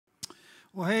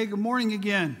Well, hey, good morning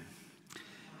again.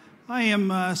 I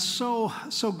am so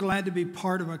glad to be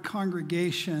part of a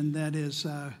congregation that is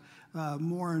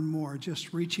more and more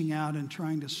just reaching out and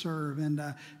trying to serve. And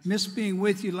missed being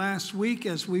with you last week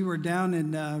as we were down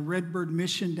in Redbird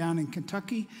Mission down in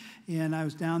Kentucky. And I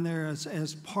was down there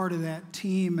as part of that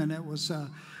team. And it was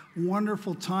a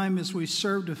wonderful time as we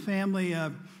served a family,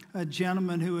 a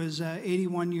gentleman who is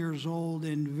 81 years old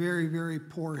in very, very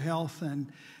poor health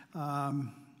and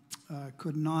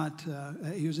could not,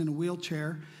 he was in a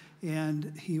wheelchair,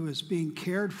 and he was being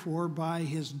cared for by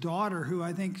his daughter, who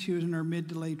I think she was in her mid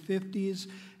to late 50s,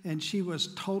 and she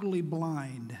was totally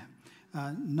blind,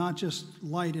 not just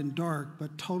light and dark,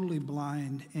 but totally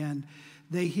blind. And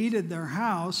they heated their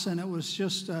house, and it was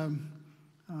just,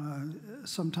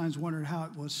 sometimes wondered how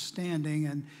it was standing,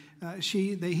 and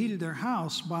they heated their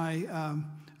house by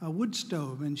a wood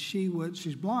stove, and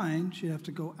she's blind. She'd have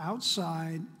to go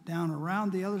outside, down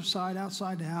around the other side,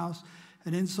 outside the house,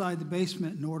 and inside the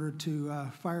basement in order to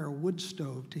fire a wood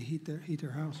stove to heat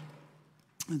their house.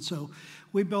 And so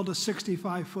we built a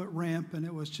 65-foot ramp, and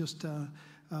it was just a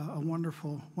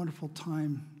wonderful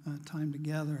time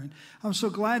together. And I'm so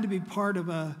glad to be part of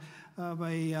a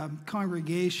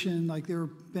congregation. Like, there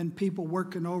have been people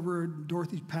working over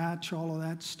Dorothy's Patch, all of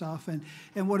that stuff.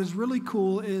 And what is really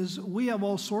cool is we have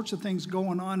all sorts of things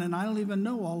going on, and I don't even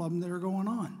know all of them that are going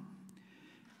on.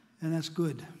 And that's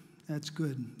good. That's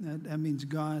good. That means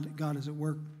God is at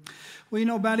work. Well, you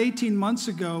know, about 18 months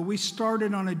ago, we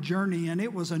started on a journey, and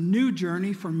it was a new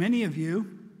journey for many of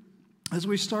you as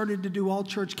we started to do all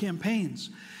church campaigns.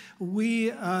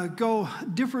 We go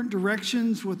different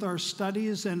directions with our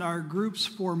studies and our groups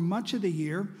for much of the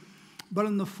year, but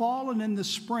in the fall and in the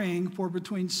spring, for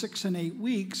between 6 and 8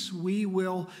 weeks, we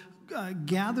will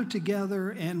gather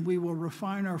together and we will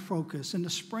refine our focus. In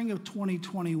the spring of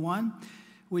 2021,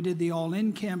 we did the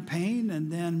All-In campaign, and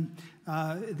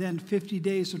then 50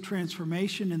 Days of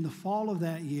Transformation in the fall of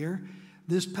that year.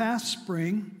 This past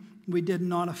spring, we did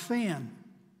Not a Fan.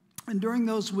 And during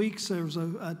those weeks, there was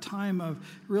a time of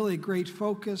really great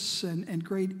focus and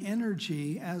great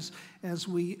energy as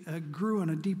we grew on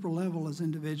a deeper level as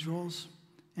individuals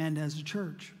and as a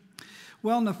church.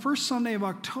 Well, on the first Sunday of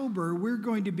October, we're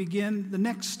going to begin the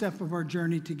next step of our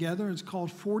journey together. It's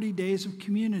called 40 Days of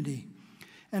Community.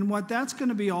 And what that's going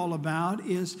to be all about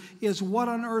is what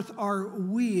on earth are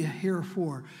we here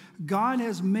for? God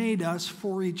has made us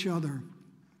for each other.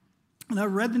 And I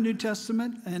read the New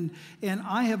Testament, and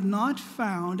I have not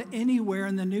found anywhere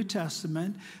in the New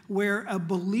Testament where a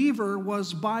believer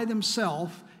was by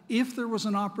themselves if there was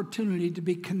an opportunity to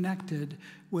be connected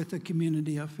with a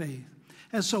community of faith.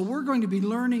 And so we're going to be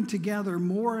learning together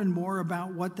more and more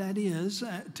about what that is,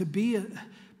 to be a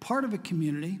part of a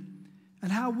community,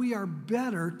 and how we are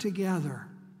better together,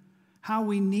 how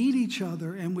we need each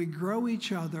other and we grow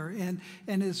each other. And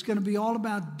it's going to be all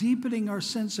about deepening our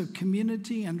sense of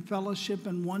community and fellowship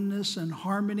and oneness and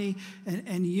harmony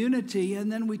and unity,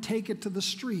 and then we take it to the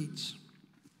streets.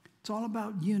 It's all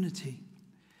about unity.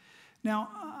 Now,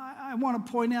 I want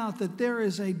to point out that there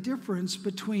is a difference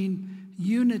between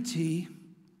unity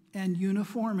and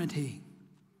uniformity.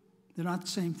 They're not the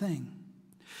same thing.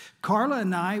 Carla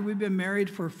and I, we've been married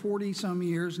for 40-some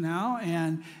years now,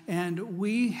 and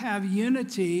we have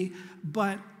unity,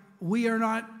 but we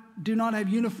do not have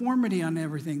uniformity on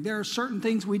everything. There are certain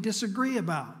things we disagree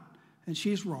about, and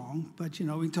she's wrong, but, you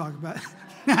know, we talk about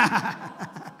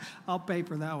it. I'll pay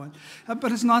for that one.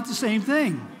 But it's not the same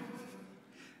thing.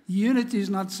 Unity is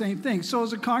not the same thing. So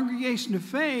as a congregation of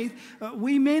faith,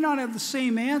 we may not have the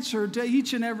same answer to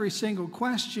each and every single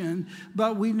question,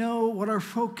 but we know what our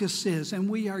focus is, and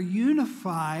we are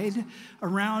unified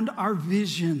around our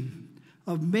vision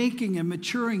of making and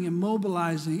maturing and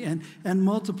mobilizing and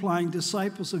multiplying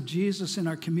disciples of Jesus in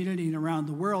our community and around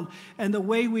the world. And the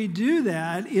way we do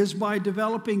that is by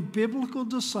developing biblical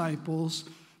disciples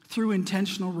through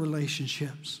intentional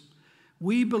relationships.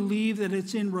 We believe that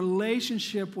it's in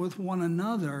relationship with one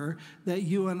another that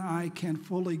you and I can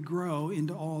fully grow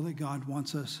into all that God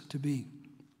wants us to be.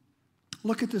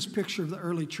 Look at this picture of the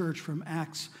early church from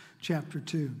Acts chapter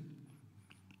 2.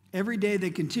 Every day they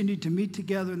continued to meet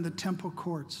together in the temple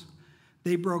courts.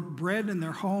 They broke bread in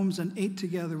their homes and ate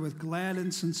together with glad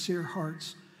and sincere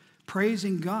hearts,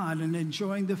 praising God and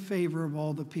enjoying the favor of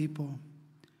all the people.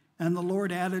 And the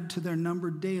Lord added to their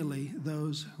number daily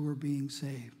those who were being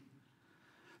saved.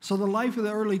 So the life of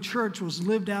the early church was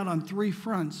lived out on three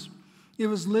fronts. It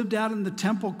was lived out in the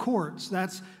temple courts.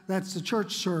 That's the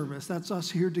church service. That's us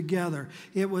here together.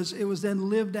 It was then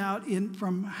lived out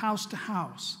from house to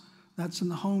house. That's in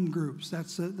the home groups.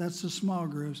 That's the small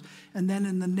groups. And then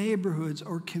in the neighborhoods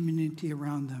or community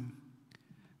around them.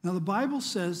 Now, the Bible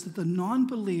says that the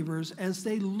non-believers, as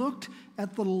they looked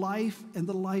at the life and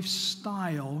the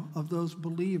lifestyle of those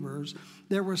believers,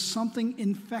 there was something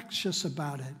infectious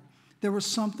about it. There was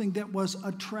something that was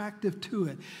attractive to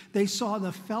it. They saw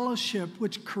the fellowship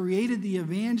which created the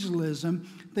evangelism.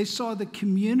 They saw the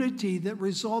community that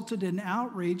resulted in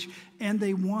outreach, and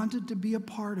they wanted to be a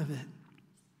part of it.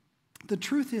 The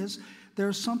truth is,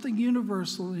 there's something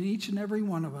universal in each and every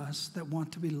one of us that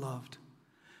want to be loved.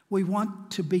 We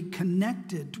want to be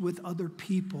connected with other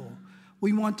people.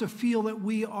 We want to feel that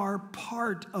we are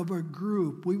part of a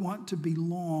group. We want to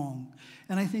belong.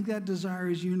 And I think that desire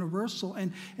is universal.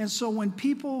 And so when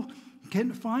people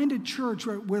can find a church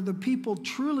where the people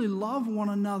truly love one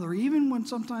another, even when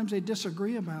sometimes they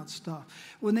disagree about stuff,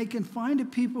 when they can find a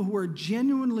people who are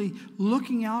genuinely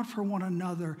looking out for one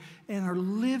another and are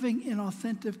living in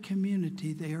authentic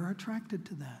community, they are attracted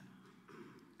to that.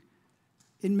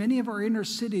 In many of our inner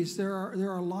cities, there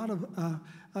are a lot of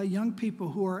young people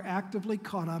who are actively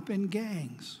caught up in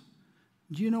gangs.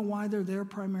 Do you know why they're there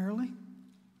primarily?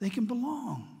 They can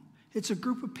belong. It's a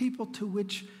group of people to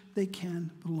which they can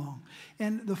belong.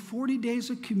 And the 40 days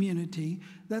of community,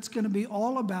 that's going to be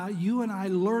all about you and I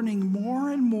learning more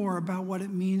and more about what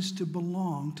it means to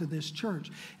belong to this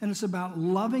church. And it's about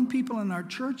loving people in our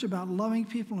church, about loving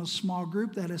people in a small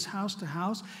group that is house to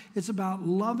house. It's about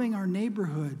loving our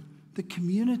neighborhood, the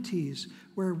communities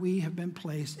where we have been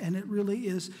placed. And it really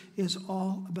is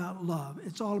all about love.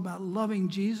 It's all about loving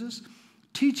Jesus,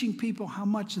 teaching people how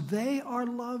much they are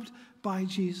loved by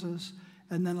Jesus,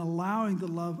 and then allowing the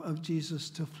love of Jesus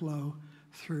to flow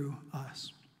through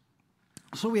us.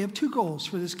 So we have two goals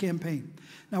for this campaign.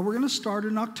 Now, we're going to start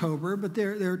in October, but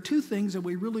there are two things that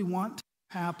we really want to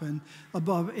happen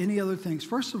above any other things.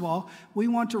 First of all, we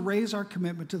want to raise our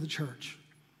commitment to the church.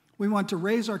 We want to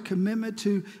raise our commitment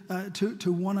to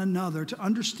one another, to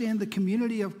understand the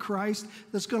community of Christ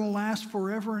that's going to last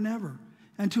forever and ever,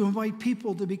 and to invite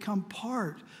people to become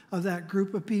part of that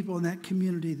group of people in that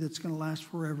community that's going to last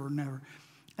forever and ever.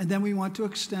 And then we want to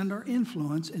extend our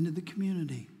influence into the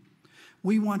community.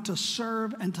 We want to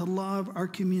serve and to love our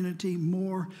community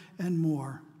more and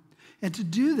more. And to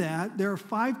do that, there are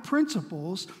 5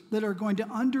 principles that are going to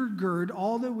undergird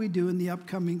all that we do in the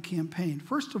upcoming campaign.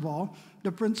 First of all,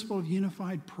 the principle of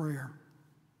unified prayer.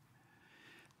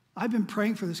 I've been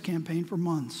praying for this campaign for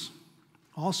months,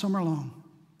 all summer long.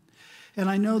 And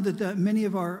I know that many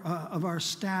of our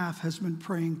staff has been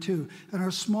praying too. And our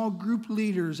small group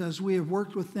leaders, as we have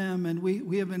worked with them, and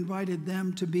we have invited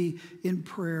them to be in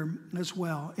prayer as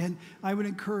well. And I would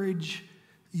encourage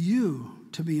you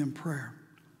to be in prayer.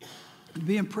 To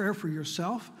be in prayer for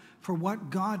yourself, for what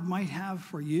God might have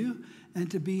for you,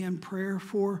 and to be in prayer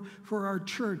for our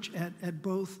church at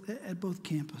both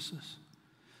campuses.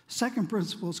 Second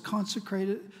principle is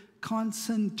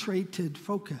concentrated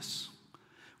focus,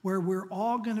 where we're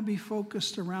all going to be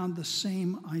focused around the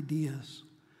same ideas.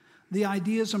 The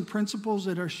ideas and principles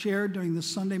that are shared during the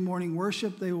Sunday morning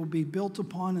worship, they will be built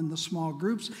upon in the small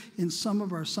groups, in some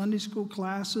of our Sunday school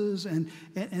classes, and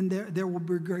there will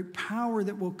be great power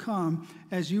that will come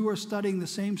as you are studying the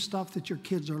same stuff that your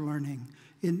kids are learning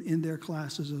in their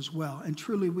classes as well. And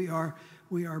truly, we are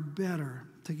better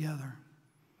together.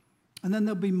 And then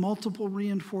there'll be multiple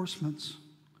reinforcements.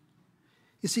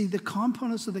 You see, the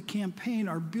components of the campaign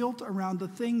are built around the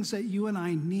things that you and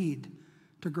I need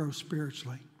to grow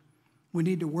spiritually. We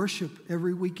need to worship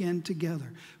every weekend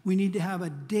together. We need to have a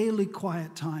daily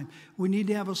quiet time. We need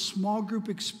to have a small group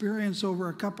experience over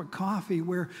a cup of coffee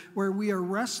where we are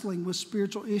wrestling with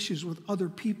spiritual issues with other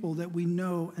people that we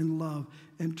know and love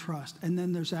and trust. And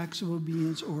then there's acts of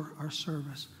obedience or our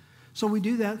service. So we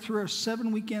do that through our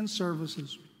 7 weekend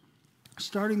services.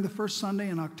 Starting the first Sunday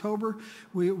in October,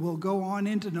 we will go on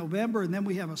into November, and then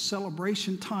we have a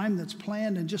celebration time that's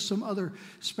planned and just some other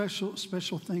special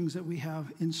things that we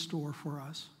have in store for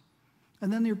us.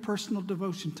 And then your personal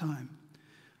devotion time.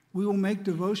 We will make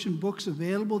devotion books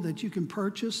available that you can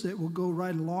purchase that will go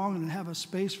right along and have a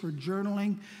space for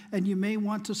journaling. And you may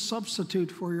want to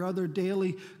substitute for your other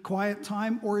daily quiet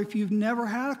time, or if you've never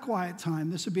had a quiet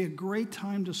time, this would be a great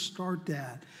time to start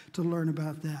that, to learn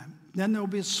about that. Then there will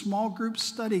be a small group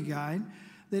study guide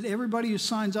that everybody who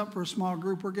signs up for a small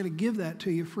group, we're going to give that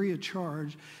to you free of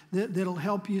charge, that'll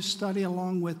help you study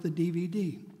along with the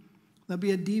DVD. There'll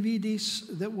be a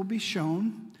DVD that will be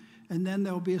shown, and then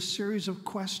there'll be a series of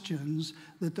questions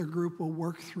that the group will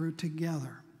work through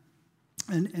together.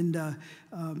 And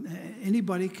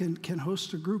anybody can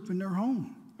host a group in their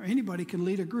home, or anybody can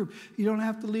lead a group. You don't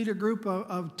have to lead a group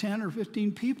of 10 or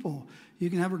 15 people. You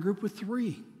can have a group with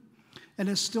 3. And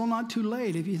it's still not too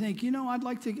late. If you think, I'd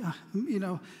like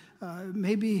to,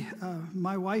 maybe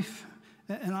my wife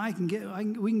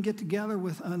and we can get together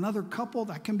with another couple.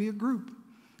 That can be a group.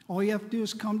 All you have to do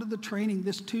is come to the training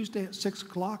this Tuesday at 6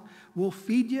 o'clock. We'll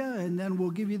feed you, and then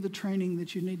we'll give you the training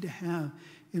that you need to have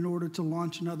in order to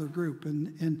launch another group.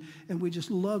 And we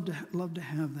just love to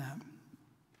have that.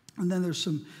 And then there's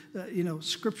some,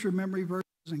 scripture memory verses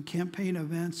and campaign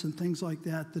events and things like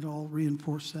that that all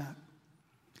reinforce that.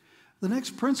 The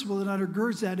next principle that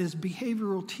undergirds that is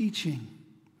behavioral teaching.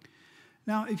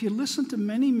 Now, if you listen to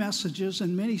many messages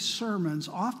and many sermons,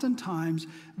 oftentimes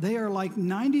they are like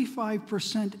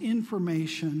 95%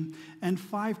 information and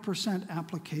 5%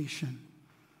 application.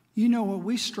 You know what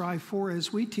we strive for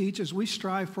as we teach, is we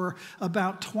strive for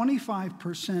about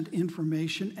 25%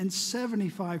 information and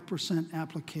 75%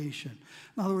 application.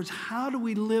 In other words, how do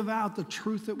we live out the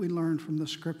truth that we learn from the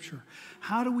Scripture?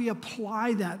 How do we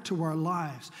apply that to our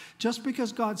lives? Just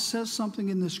because God says something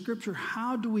in the Scripture,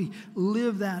 how do we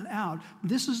live that out?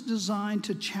 This is designed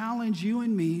to challenge you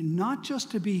and me, not just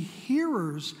to be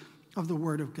hearers of the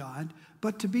Word of God,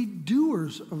 but to be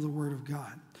doers of the Word of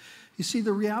God. You see,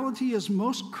 the reality is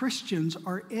most Christians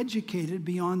are educated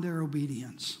beyond their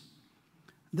obedience.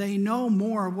 They know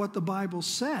more of what the Bible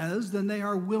says than they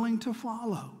are willing to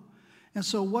follow. And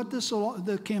so what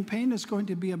the campaign is going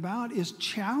to be about is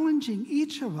challenging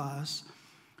each of us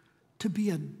to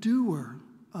be a doer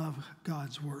of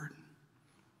God's Word.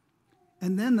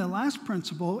 And then the last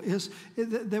principle is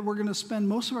that we're going to spend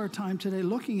most of our time today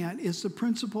looking at is the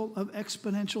principle of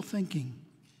exponential thinking,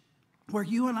 where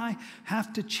you and I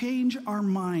have to change our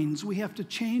minds. We have to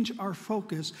change our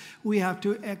focus. We have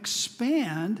to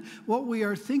expand what we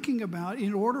are thinking about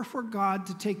in order for God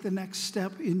to take the next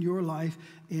step in your life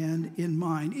and in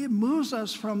mine. It moves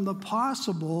us from the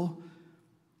possible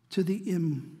to the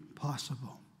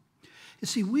impossible. You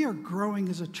see, we are growing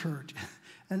as a church.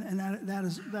 And that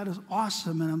is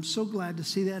awesome, and I'm so glad to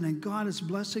see that, and God is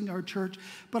blessing our church.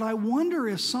 But I wonder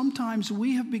if sometimes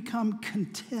we have become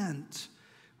content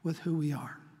with who we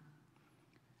are.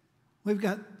 We've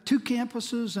got 2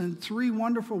 campuses and 3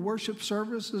 wonderful worship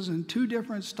services and 2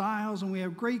 different styles, and we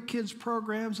have great kids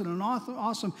programs and an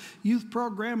awesome youth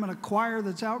program and a choir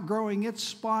that's outgrowing its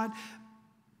spot.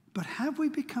 But have we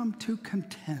become too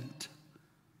content?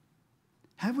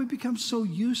 Have we become so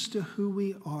used to who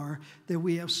we are that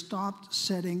we have stopped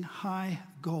setting high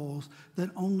goals that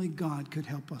only God could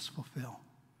help us fulfill?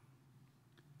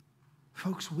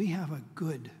 Folks, we have a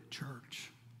good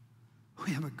church.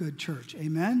 We have a good church.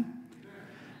 Amen?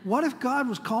 What if God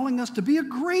was calling us to be a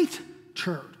great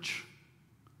church?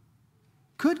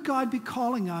 Could God be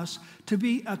calling us to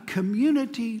be a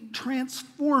community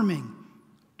transforming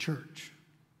church?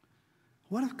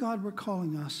 What if God were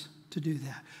calling us to do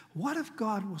that? What if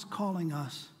God was calling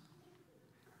us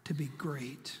to be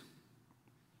great?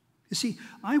 You see,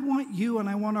 I want you and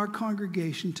I want our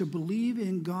congregation to believe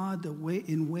in God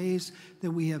in ways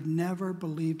that we have never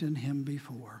believed in Him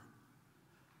before.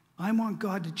 I want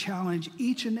God to challenge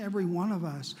each and every one of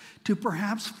us to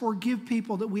perhaps forgive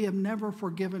people that we have never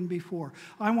forgiven before.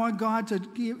 I want God to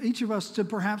give each of us to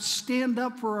perhaps stand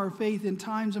up for our faith in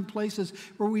times and places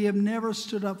where we have never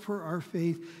stood up for our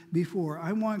faith before.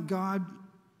 I want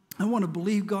to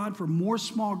believe God for more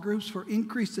small groups, for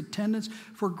increased attendance,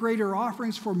 for greater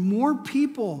offerings, for more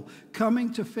people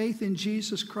coming to faith in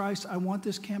Jesus Christ. I want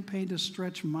this campaign to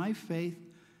stretch my faith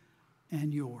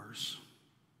and yours.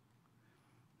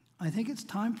 I think it's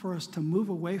time for us to move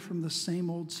away from the same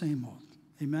old, same old.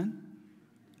 Amen?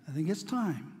 I think it's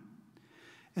time.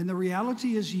 And the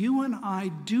reality is you and I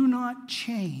do not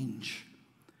change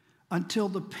until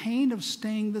the pain of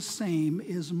staying the same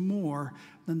is more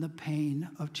than the pain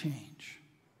of change.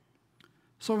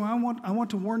 So I want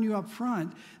to warn you up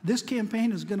front, this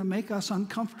campaign is going to make us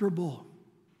uncomfortable.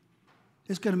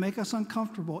 It's going to make us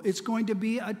uncomfortable. It's going to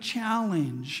be a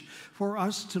challenge for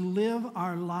us to live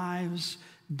our lives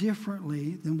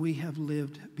differently than we have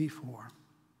lived before.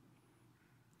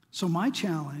 So my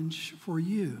challenge for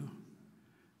you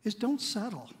is don't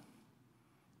settle.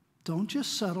 Don't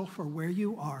just settle for where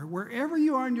you are, wherever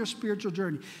you are in your spiritual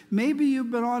journey. Maybe you've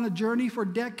been on a journey for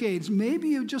decades. Maybe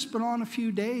you've just been on a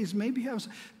few days. Maybe you have.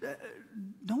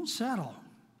 Don't settle.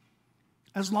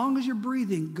 As long as you're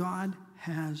breathing, God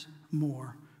has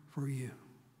more for you.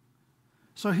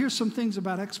 So here's some things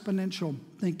about exponential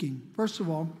thinking. First of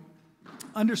all,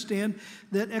 understand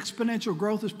that exponential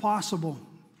growth is possible.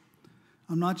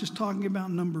 I'm not just talking about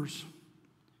numbers.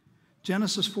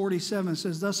 Genesis 47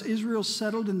 says, "Thus Israel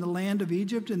settled in the land of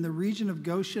Egypt, in the region of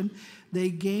Goshen. They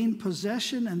gained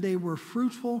possession, and they were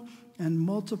fruitful and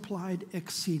multiplied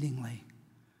exceedingly."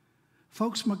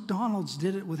 Folks, McDonald's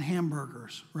did it with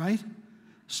hamburgers, right?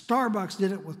 Starbucks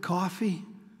did it with coffee.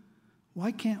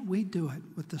 Why can't we do it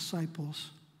with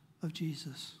disciples of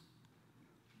Jesus?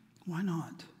 Why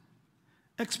not?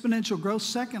 Exponential growth,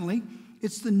 secondly,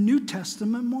 it's the New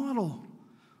Testament model.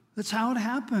 That's how it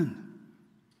happened.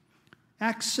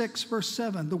 Acts 6, verse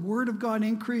 7, the word of God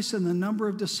increased and the number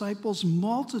of disciples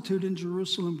multitude in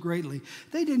Jerusalem greatly.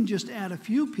 They didn't just add a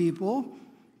few people.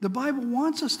 The Bible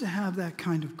wants us to have that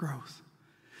kind of growth.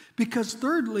 Because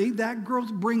thirdly, that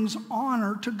growth brings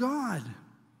honor to God.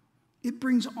 It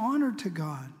brings honor to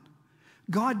God.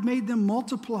 God made them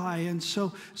multiply, and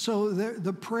so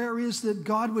the prayer is that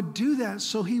God would do that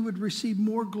so he would receive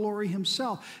more glory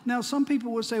himself. Now, some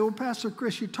people would say, well, Pastor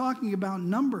Chris, you're talking about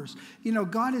numbers. You know,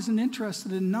 God isn't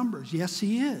interested in numbers. Yes,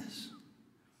 he is.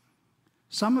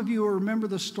 Some of you will remember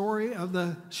the story of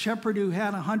the shepherd who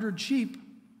had 100 sheep,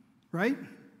 right?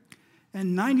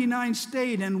 And 99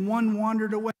 stayed and one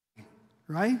wandered away,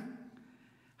 right?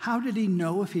 How did he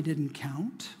know if he didn't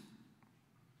count?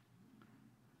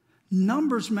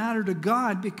 Numbers matter to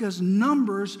God because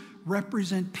numbers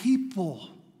represent people.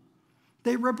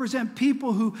 They represent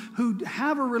people who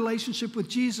have a relationship with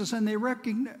Jesus, and they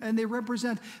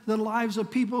represent the lives of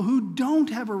people who don't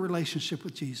have a relationship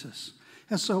with Jesus.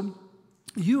 And so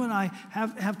you and I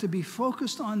have to be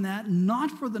focused on that,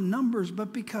 not for the numbers,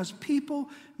 but because people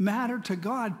matter to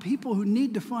God, people who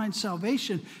need to find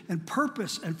salvation and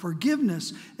purpose and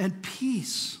forgiveness and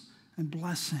peace and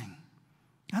blessing.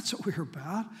 That's what we're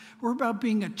about. We're about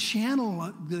being a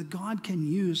channel that God can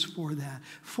use for that.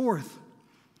 Fourth,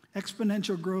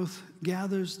 exponential growth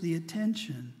gathers the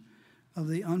attention of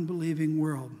the unbelieving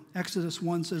world. Exodus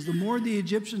 1 says, the more the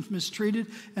Egyptians mistreated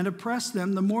and oppressed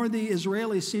them, the more the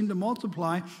Israelis seemed to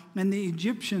multiply, and the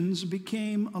Egyptians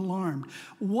became alarmed.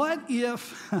 What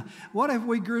if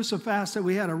we grew so fast that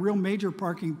we had a real major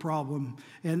parking problem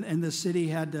and the city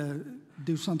had to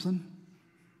do something?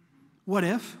 What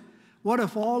if? What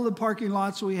if all the parking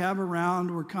lots we have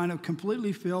around were kind of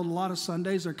completely filled? A lot of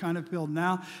Sundays are kind of filled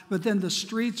now, but then the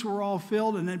streets were all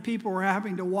filled, and then people were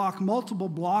having to walk multiple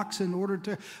blocks in order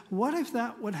to... What if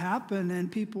that would happen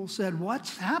and people said,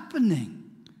 what's happening?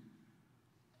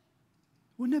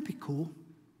 Wouldn't that be cool?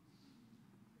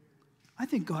 I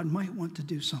think God might want to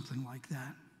do something like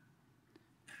that.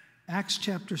 Acts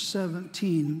chapter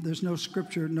 17, there's no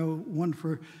scripture, no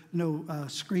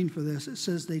screen for this. It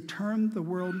says they turned the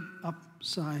world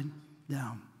upside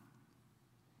down.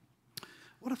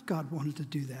 What if God wanted to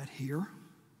do that here?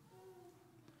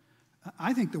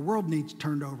 I think the world needs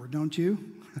turned over, don't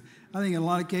you? I think in a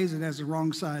lot of cases it has the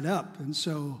wrong side up, and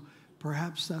so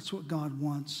perhaps that's what God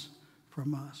wants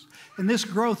from us. And this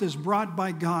growth is brought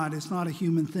by God. It's not a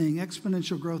human thing.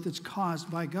 Exponential growth is caused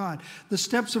by God. The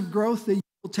steps of growth that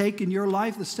will take in your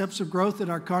life, the steps of growth that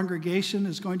our congregation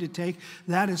is going to take,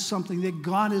 that is something that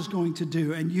God is going to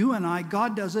do. And you and I,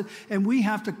 God does it, and we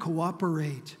have to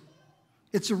cooperate.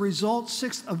 It's a result,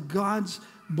 sixth, of God's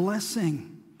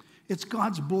blessing. It's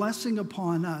God's blessing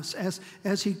upon us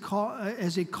as He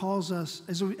calls us,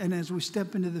 as we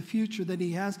step into the future that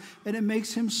He has, and it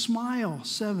makes Him smile.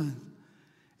 Seventh,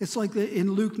 it's like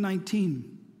in Luke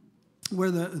 19,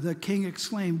 where the king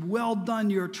exclaimed, well done,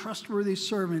 you're a trustworthy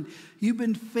servant. You've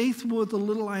been faithful with the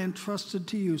little I entrusted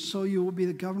to you, so you will be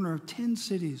the governor of 10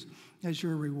 cities as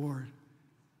your reward.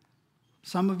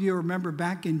 Some of you remember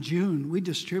back in June, we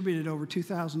distributed over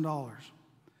 $2,000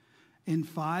 in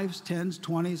 5s, 10s,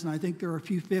 20s, and I think there were a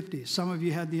few 50s. Some of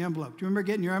you had the envelope. Do you remember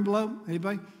getting your envelope?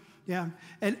 Anybody? Yeah,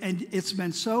 and it's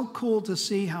been so cool to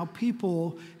see how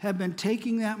people have been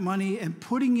taking that money and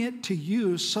putting it to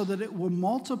use so that it will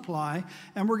multiply,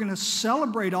 and we're going to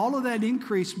celebrate all of that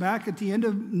increase back at the end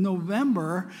of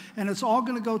November, and it's all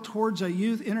going to go towards a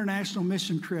youth international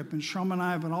mission trip, and Shum and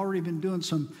I have already been doing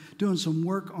some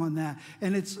work on that,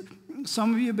 and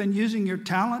some of you have been using your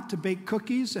talent to bake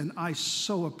cookies, and I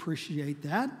so appreciate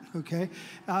that, okay,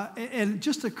 and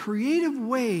just a creative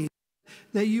way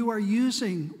that you are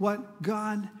using what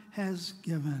God has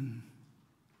given.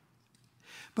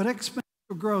 But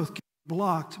exponential growth can be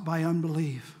blocked by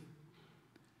unbelief.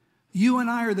 You and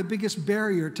I are the biggest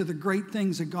barrier to the great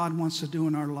things that God wants to do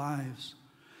in our lives.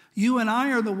 You and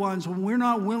I are the ones when we're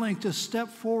not willing to step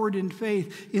forward in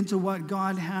faith into what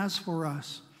God has for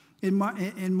us. In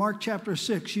Mark chapter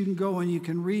 6, you can go and you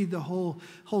can read the whole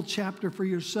chapter for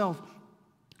yourself.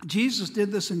 Jesus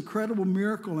did this incredible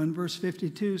miracle in verse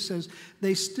 52, says,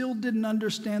 they still didn't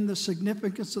understand the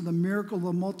significance of the miracle of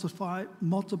the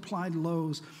multiplied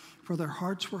loaves, for their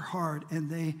hearts were hard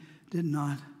and they did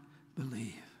not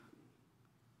believe.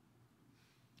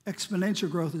 Exponential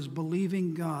growth is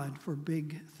believing God for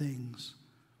big things.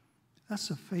 That's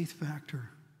a faith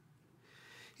factor.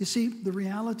 You see, the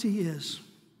reality is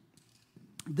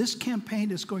This campaign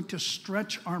is going to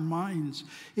stretch our minds.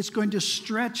 It's going to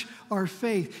stretch our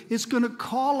faith. It's going to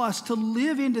call us to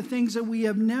live into things that we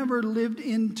have never lived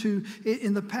into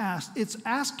in the past. It's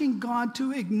asking God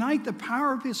to ignite the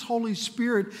power of His Holy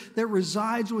Spirit that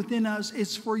resides within us.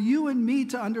 It's for you and me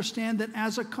to understand that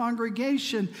as a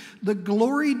congregation, the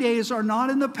glory days are not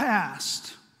in the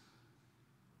past.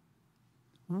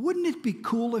 Wouldn't it be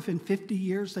cool if in 50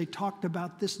 years they talked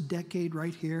about this decade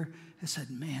right here and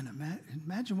said, man,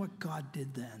 imagine what God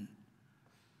did then.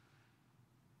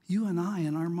 You and I,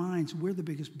 in our minds, we're the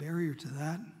biggest barrier to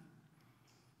that.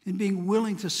 And being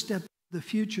willing to step into the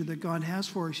future that God has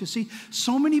for us. You see,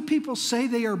 so many people say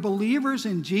they are believers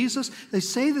in Jesus. They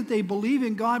say that they believe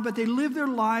in God, but they live their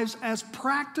lives as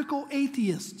practical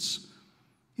atheists.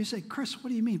 You say, Chris, what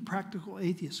do you mean, practical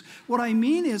atheists? What I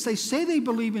mean is they say they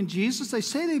believe in Jesus, they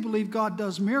say they believe God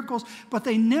does miracles, but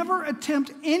they never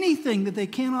attempt anything that they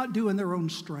cannot do in their own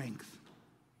strength.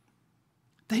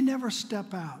 They never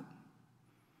step out.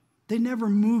 They never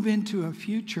move into a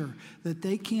future that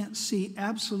they can't see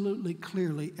absolutely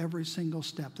clearly every single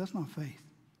step. That's not faith.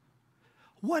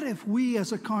 What if we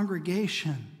as a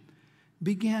congregation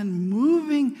began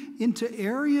moving into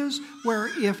areas where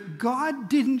if God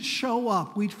didn't show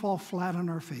up, we'd fall flat on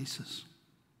our faces?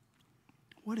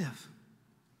 What if?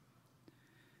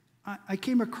 I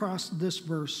came across this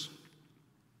verse,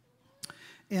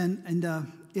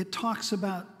 and it talks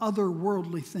about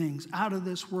otherworldly things, out of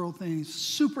this world things,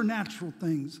 supernatural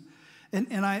things.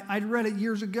 And I'd read it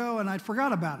years ago, and I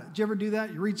forgot about it. Did you ever do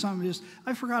that? You read something,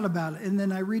 I forgot about it, and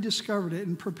then I rediscovered it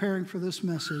in preparing for this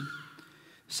message.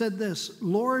 Said this,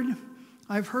 Lord,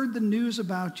 I've heard the news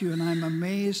about you, and I'm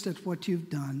amazed at what you've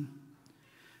done.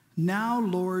 Now,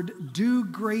 Lord, do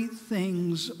great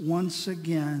things once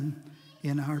again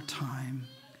in our time,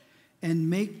 and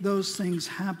make those things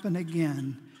happen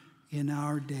again in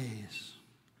our days.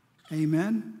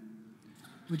 Amen?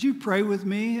 Would you pray with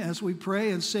me as we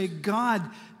pray and say, God,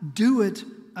 do it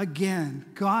again.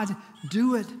 God,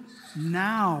 do it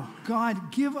now.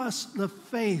 God, give us the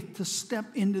faith to step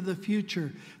into the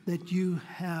future that you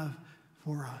have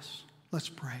for us. Let's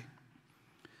pray.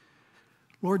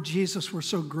 Lord Jesus, we're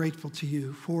so grateful to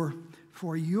you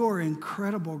for your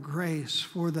incredible grace,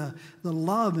 for the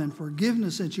love and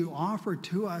forgiveness that you offer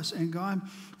to us, and God,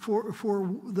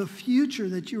 for the future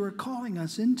that you are calling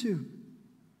us into.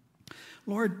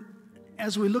 Lord,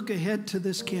 as we look ahead to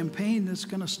this campaign that's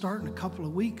going to start in a couple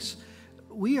of weeks,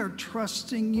 we are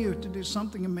trusting you to do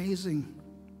something amazing.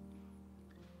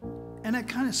 And it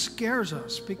kind of scares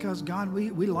us because, God, we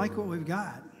like what we've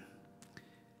got.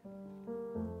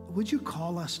 Would you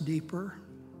call us deeper?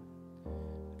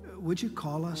 Would you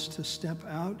call us to step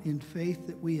out in faith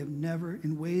that we have never,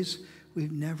 in ways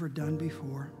we've never done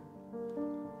before?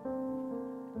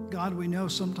 God, we know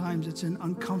sometimes it's in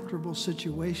uncomfortable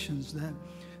situations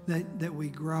that we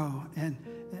grow, and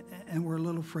we're a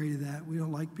little afraid of that. We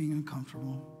don't like being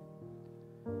uncomfortable.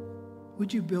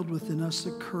 Would you build within us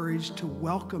the courage to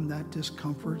welcome that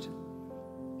discomfort,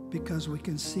 because we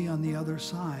can see on the other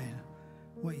side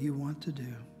what you want to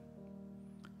do.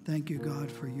 Thank you,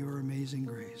 God, for your amazing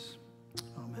grace.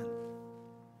 Amen.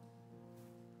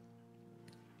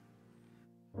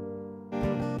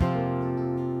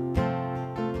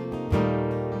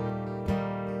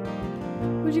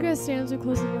 Would you guys stand as we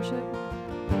close the worship?